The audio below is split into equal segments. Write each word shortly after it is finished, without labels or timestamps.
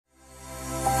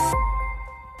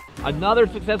Another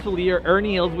successful year.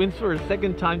 Ernie Els wins for a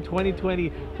second time,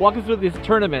 2020. Walk us through this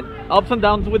tournament. Ups and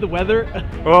downs with the weather.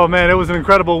 Oh man, it was an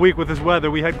incredible week with this weather.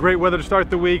 We had great weather to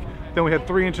start the week. Then we had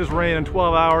 3 inches rain in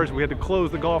 12 hours. We had to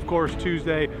close the golf course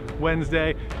Tuesday,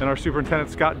 Wednesday, and our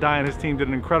superintendent Scott Dye and his team did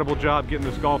an incredible job getting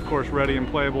this golf course ready and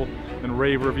playable, and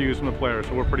rave reviews from the players.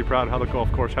 So we're pretty proud of how the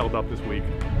golf course held up this week.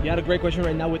 You had a great question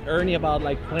right now with Ernie about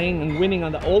like playing and winning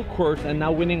on the old course and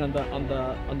now winning on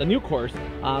the new course.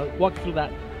 Walk us through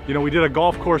that. You know, we did a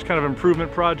golf course kind of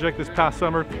improvement project this past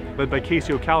summer, led by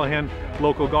Casey O'Callahan,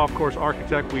 local golf course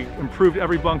architect. We improved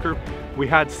every bunker. We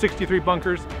had 63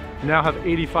 bunkers, now have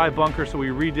 85 bunkers, so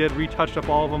we retouched up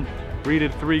all of them,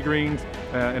 redid 3 greens,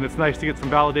 and it's nice to get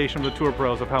some validation from the tour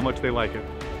pros of how much they like it.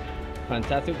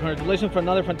 Fantastic. Congratulations for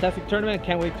another fantastic tournament.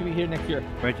 Can't wait to be here next year.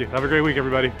 Thank you. Have a great week,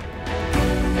 everybody.